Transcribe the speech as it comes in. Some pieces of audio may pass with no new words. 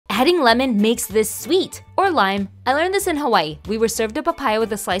Adding lemon makes this sweet, or lime. I learned this in Hawaii. We were served a papaya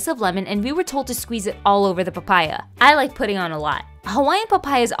with a slice of lemon and we were told to squeeze it all over the papaya. I like putting on a lot. Hawaiian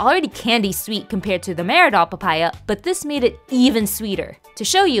papaya is already candy sweet compared to the Meridol papaya, but this made it even sweeter. To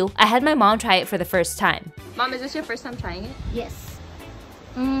show you, I had my mom try it for the first time. Mom, is this your first time trying it? Yes.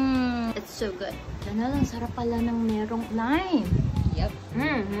 It's so good. Janelle, ang sarap pala ng merong lime. Yep.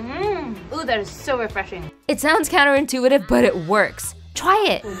 Ooh, that is so refreshing. It sounds counterintuitive, but it works.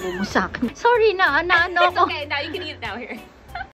 Try it. Sorry na, ano It's okay, now you can eat it now here.